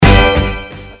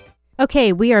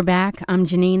Okay, we are back. I'm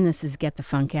Janine. This is Get the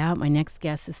Funk Out. My next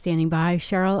guest is standing by,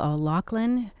 Cheryl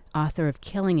O'Loughlin, author of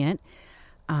Killing It.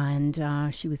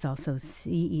 And she was also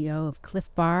CEO of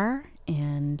Cliff Bar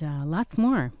and lots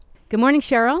more. Good morning,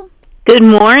 Cheryl. Good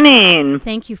morning.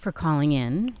 Thank you for calling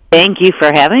in. Thank you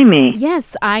for having me.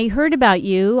 Yes, I heard about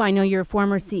you. I know you're a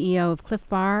former CEO of Cliff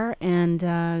Bar, and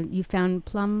you found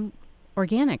Plum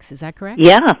Organics. Is that correct?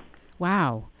 Yeah.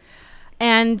 Wow.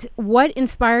 And what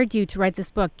inspired you to write this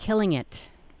book, Killing It?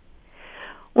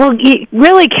 Well,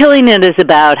 really, Killing It is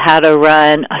about how to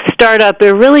run a startup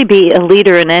or really be a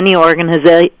leader in any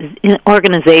organization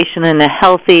in a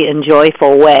healthy and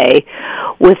joyful way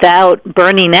without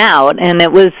burning out. And it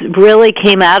really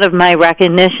came out of my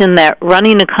recognition that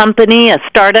running a company, a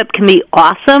startup, can be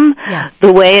awesome. Yes.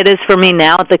 The way it is for me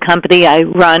now at the company I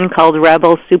run called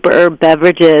Rebel Super Herb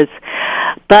Beverages.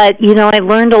 But, I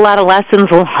learned a lot of lessons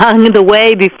along the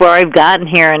way before I've gotten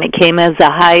here, and it came as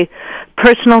a high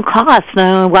personal cost. And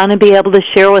I want to be able to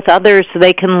share with others so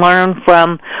they can learn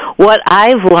from what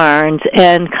I've learned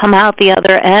and come out the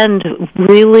other end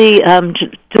really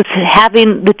just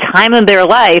having the time of their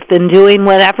life and doing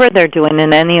whatever they're doing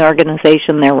in any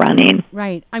organization they're running.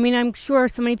 Right. I mean, I'm sure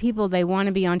so many people, they want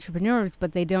to be entrepreneurs,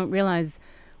 but they don't realize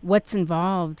what's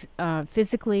involved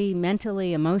physically,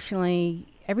 mentally, emotionally.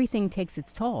 Everything takes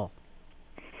its toll.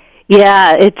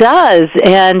 Yeah, it does.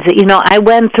 And, I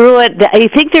went through it. I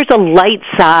think there's a light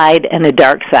side and a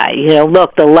dark side.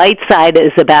 Look, the light side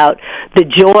is about the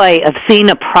joy of seeing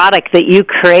a product that you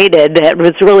created that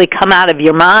was really come out of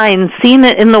your mind, seeing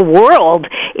it in the world.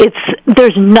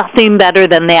 There's nothing better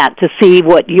than that, to see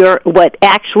what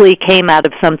actually came out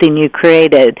of something you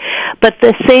created. But at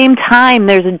the same time,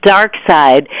 there's a dark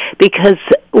side, because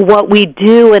what we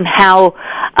do and how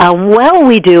well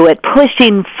we do it,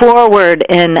 pushing forward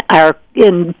in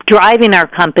driving our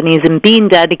companies and being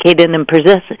dedicated and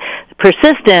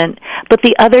persistent, but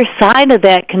the other side of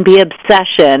that can be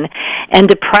obsession and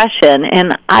depression.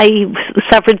 And I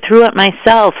suffered through it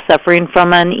myself, suffering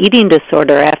from an eating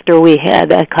disorder after we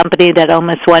had a company that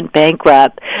almost went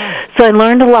bankrupt. So I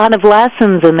learned a lot of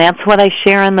lessons, and that's what I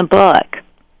share in the book.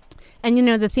 And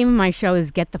the theme of my show is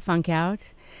Get the Funk Out.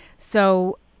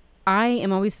 So I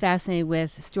am always fascinated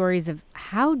with stories of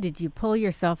how did you pull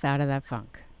yourself out of that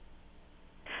funk?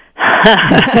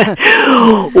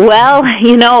 Well,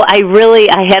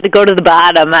 I had to go to the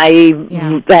bottom. I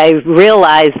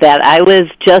realized that I was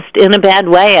just in a bad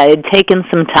way. I had taken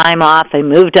some time off. I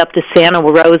moved up to Santa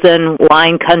Rosa in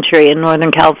wine country in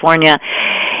Northern California,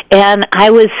 and I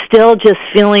was still just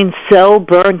feeling so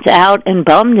burnt out and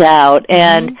bummed out.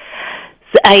 And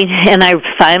I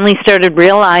finally started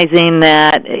realizing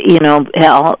that,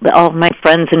 all of my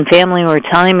friends and family were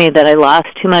telling me that I lost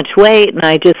too much weight, and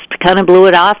I just kind of blew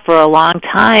it off for a long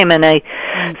time. And I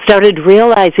started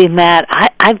realizing that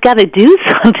I've got to do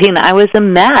something. I was a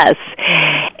mess.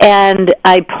 And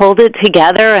I pulled it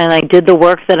together, and I did the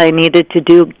work that I needed to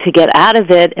do to get out of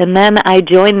it. And then I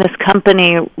joined this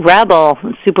company, Rebel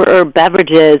Super Herb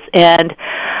Beverages, and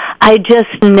I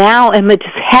just now am just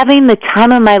having the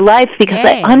time of my life, because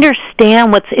I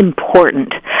understand what's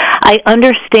important. I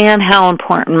understand how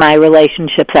important my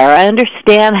relationships are. I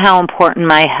understand how important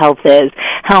my health is,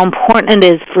 how important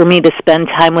it is for me to spend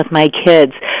time with my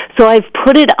kids. So I've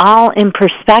put it all in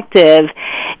perspective,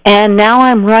 and now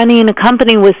I'm running a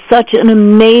company with such an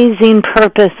amazing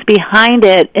purpose behind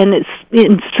it, and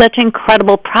it's such an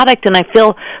incredible product, and I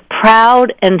feel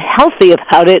proud and healthy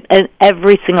about it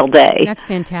every single day. That's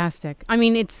fantastic. I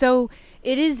mean, it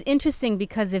is interesting,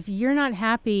 because if you're not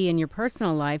happy in your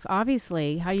personal life,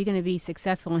 obviously, how are you going to be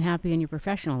successful and happy in your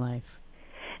professional life?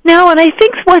 No, and I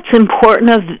think what's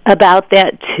important about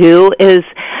that, too, is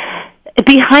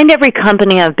behind every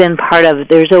company I've been part of,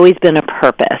 there's always been a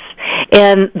purpose.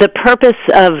 And the purpose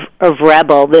of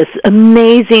Rebel, this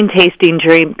amazing tasting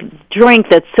drink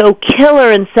that's so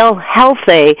killer and so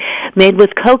healthy, made with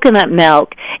coconut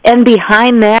milk. And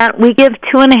behind that, we give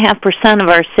 2.5% of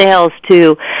our sales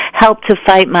to help to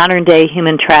fight modern-day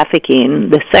human trafficking,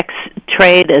 the sex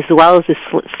trade as well as the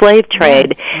slave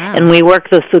trade. Yes. Wow. And we work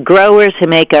with the growers who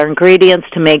make our ingredients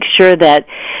to make sure that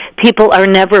people are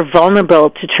never vulnerable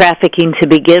to trafficking to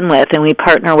begin with. And we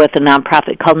partner with a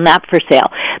nonprofit called Not for Sale.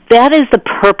 that is the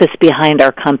purpose behind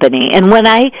our company. And when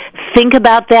I think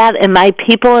about that, and my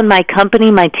people in my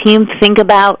company, my team, think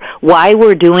about why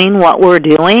we're doing what we're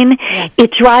doing, yes,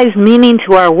 it drives meaning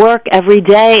to our work every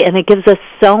day, and it gives us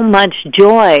so much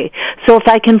joy. So if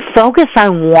I can focus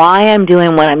on why I'm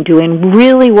doing what I'm doing,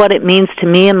 really what it means to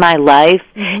me in my life,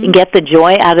 and get the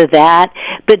joy out of that,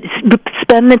 but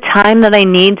spend the time that I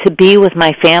need to be with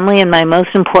my family and my most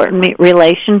important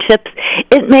relationships,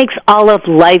 it makes all of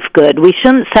life good. We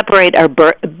shouldn't separate our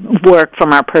work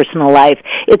from our personal life.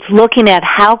 It's looking at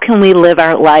how can we live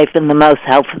our life in the most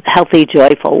healthy,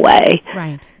 joyful way.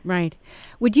 Right, right.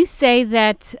 Would you say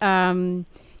that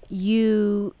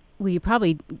you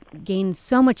probably gained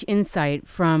so much insight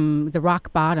from the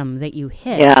rock bottom that you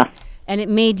hit, yeah, and it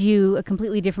made you a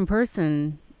completely different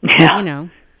person, yeah. you know?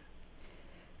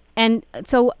 And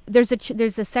so there's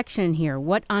a section here.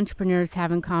 What entrepreneurs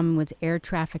have in common with air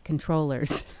traffic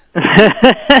controllers?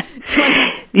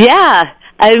 Yeah.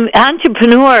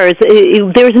 Entrepreneurs,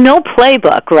 there's no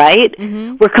playbook, right?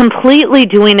 We're completely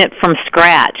doing it from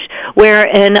scratch. Where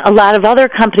in a lot of other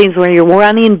companies where you're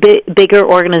running bigger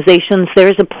organizations,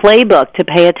 there's a playbook to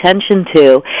pay attention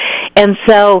to. And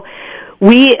so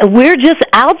we're just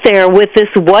out there with this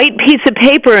white piece of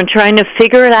paper and trying to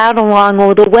figure it out along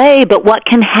the way. But what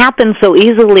can happen so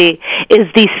easily is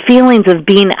these feelings of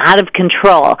being out of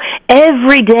control.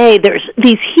 Every day there's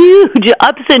these huge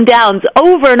ups and downs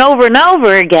over and over and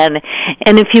over again.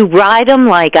 And if you ride them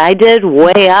like I did,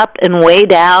 way up and way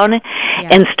down,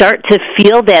 yes, and start to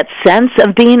feel that sense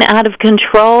of being out of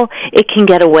control, it can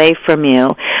get away from you.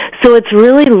 So it's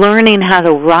really learning how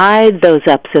to ride those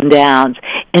ups and downs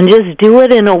and just do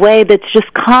it in a way that's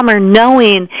just calmer,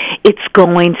 knowing it's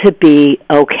going to be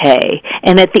okay.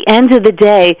 And at the end of the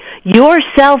day, your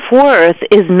self-worth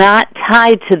is not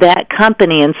tied to that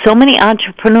company. And so many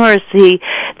entrepreneurs see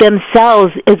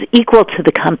themselves as equal to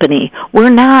the company.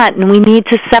 We're not, and we need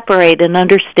to separate and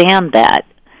understand that.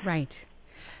 Right.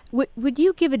 Would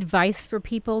you give advice for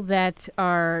people that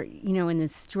are, in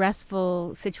this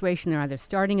stressful situation? They're either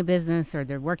starting a business or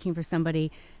they're working for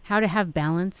somebody. How to have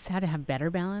balance? How to have better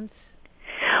balance?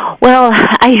 Well,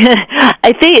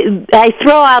 I think I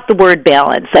throw out the word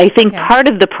balance. I think part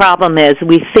of the problem is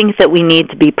we think that we need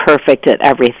to be perfect at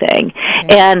everything,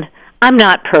 and I'm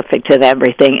not perfect at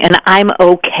everything, and I'm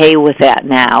okay with that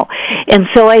now. And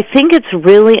so I think it's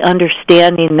really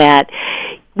understanding that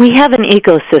we have an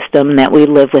ecosystem that we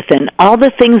live within, all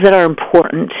the things that are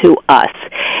important to us,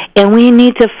 and we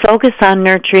need to focus on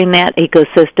nurturing that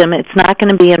ecosystem. It's not going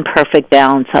to be in perfect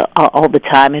balance all the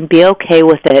time, and be okay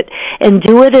with it, and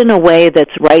do it in a way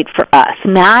that's right for us,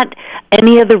 not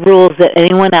any of the rules that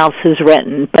anyone else has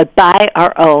written, but by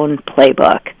our own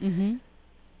playbook. Mm-hmm.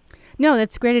 No,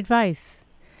 that's great advice.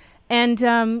 And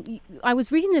I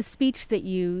was reading this speech that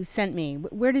you sent me.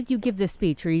 Where did you give this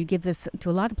speech, or you give this to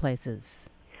a lot of places?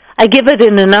 I give it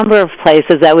in a number of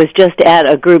places. I was just at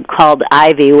a group called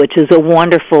Ivy, which is a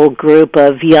wonderful group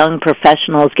of young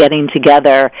professionals getting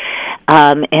together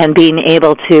and being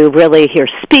able to really hear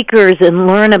speakers and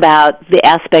learn about the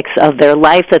aspects of their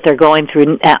life that they're going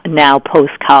through now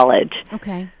post-college.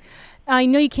 Okay. I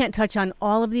know you can't touch on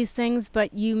all of these things,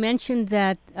 but you mentioned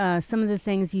that some of the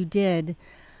things you did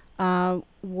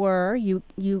were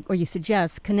you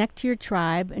suggest connect to your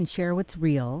tribe and share what's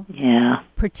real. Yeah.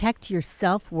 Protect your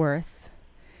self-worth.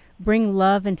 Bring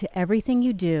love into everything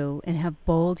you do, and have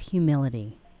bold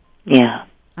humility. Yeah.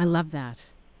 I love that.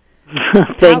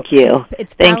 Thank you.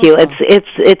 Thank you.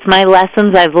 It's my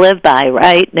lessons I've lived by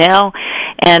right now.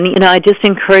 And I just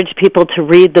encourage people to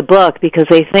read the book, because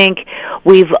I think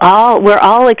we're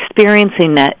all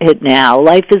experiencing it now.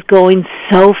 Life is going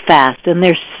so fast, and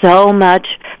there's so much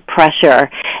pressure,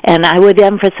 and I would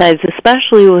emphasize,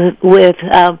 especially with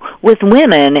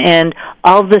women, and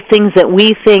all the things that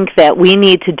we think that we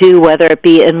need to do, whether it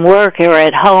be in work or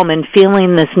at home, and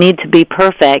feeling this need to be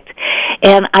perfect.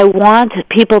 And I want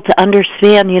people to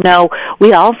understand,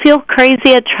 we all feel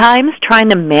crazy at times trying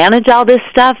to manage all this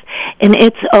stuff, and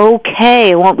it's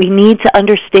okay. What we need to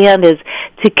understand is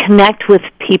to connect with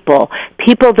people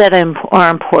that are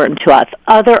important to us,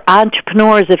 other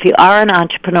entrepreneurs, if you are an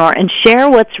entrepreneur, and share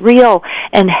what's real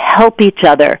and help each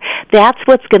other. That's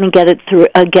what's going to get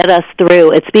us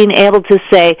through. It's being able to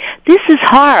say, this is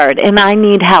hard and I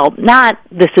need help, not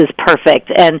this is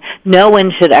perfect. And no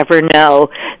one should ever know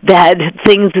that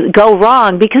things go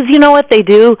wrong, because you know what they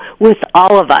do with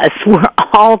all of us. We're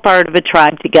all part of a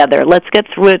tribe together. Let's get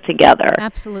through it together.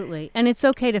 Absolutely. And it's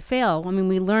okay to fail. I mean,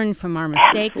 we learn from our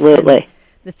mistakes. Absolutely.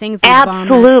 The things we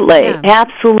Absolutely.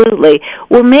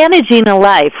 We're managing a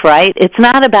life, right? It's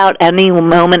not about any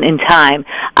moment in time.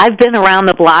 I've been around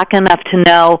the block enough to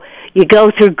know You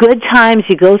go through good times,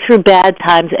 you go through bad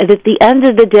times, and at the end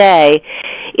of the day,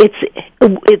 it's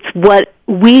what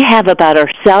we have about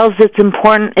ourselves that's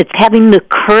important. It's having the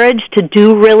courage to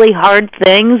do really hard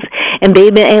things and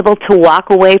being able to walk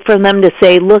away from them to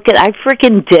say, look, I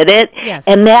freaking did it, yes.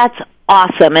 And that's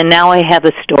awesome, and now I have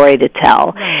a story to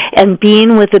tell. Right. And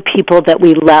being with the people that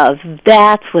we love,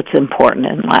 that's what's important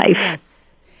in life. Yes.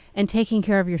 And taking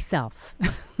care of yourself.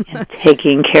 And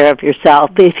taking care of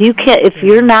yourself. If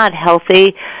you're not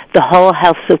healthy, the whole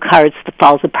house of cards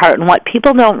falls apart. And what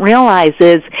people don't realize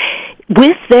is,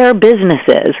 with their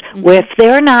businesses, if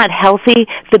they're not healthy,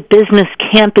 the business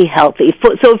can't be healthy.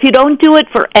 So if you don't do it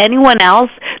for anyone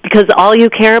else because all you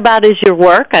care about is your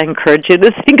work, I encourage you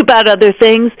to think about other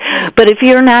things. But if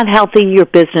you're not healthy, your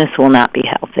business will not be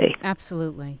healthy.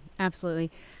 Absolutely. Absolutely.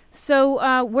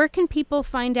 So where can people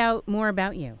find out more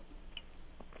about you?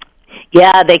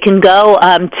 Yeah, they can go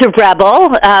to Rebel,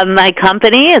 my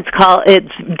company. It's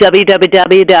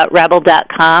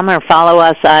www.rebel.com, or follow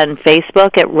us on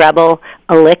Facebook at Rebel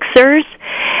Elixirs.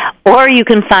 Or you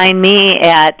can find me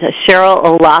at Cheryl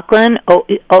O'Loughlin,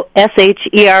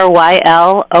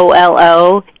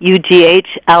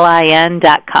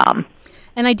 SherylO'Loughlin.com.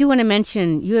 And I do want to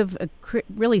mention, you have a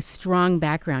really strong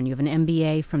background. You have an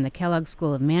MBA from the Kellogg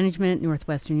School of Management,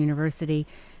 Northwestern University.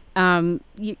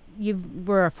 You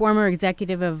were a former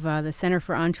executive of the Center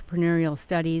for Entrepreneurial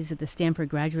Studies at the Stanford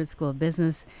Graduate School of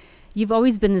Business. You've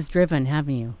always been this driven,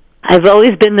 haven't you? I've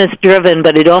always been this driven,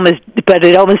 but it almost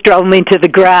drove me to the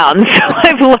ground. So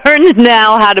I've learned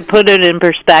now how to put it in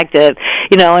perspective.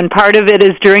 And part of it is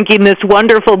drinking this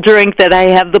wonderful drink that I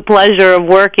have the pleasure of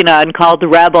working on called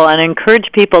Rebel, and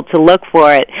encourage people to look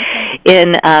for it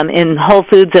in Whole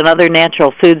Foods and other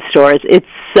natural food stores. It's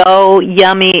so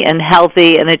yummy and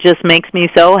healthy, and it just makes me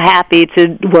so happy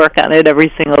to work on it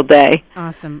every single day.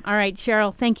 Awesome. All right,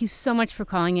 Cheryl, thank you so much for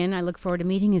calling in. I look forward to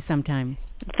meeting you sometime.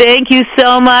 Thank you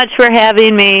so much for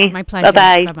having me. My pleasure.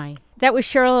 Bye-bye. Bye-bye. That was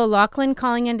Cheryl O'Loughlin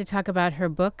calling in to talk about her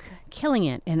book, Killing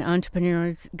It, An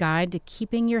Entrepreneur's Guide to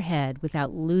Keeping Your Head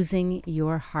Without Losing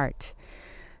Your Heart.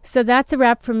 So that's a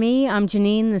wrap for me. I'm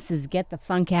Janine. This is Get the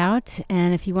Funk Out.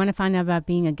 And if you want to find out about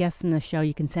being a guest in the show,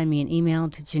 you can send me an email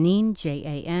to Janine,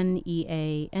 JANEANE,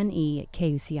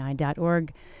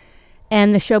 @KUCI.org.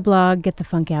 And the show blog,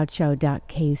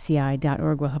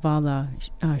 getthefunkoutshow.kuci.org, will have all the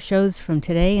shows from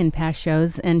today and past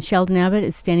shows. And Sheldon Abbott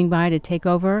is standing by to take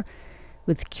over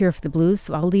with Cure for the Blues.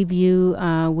 So I'll leave you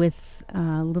with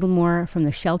a little more from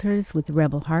the Shelters with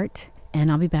Rebel Heart.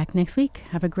 And I'll be back next week.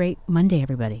 Have a great Monday,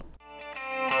 everybody.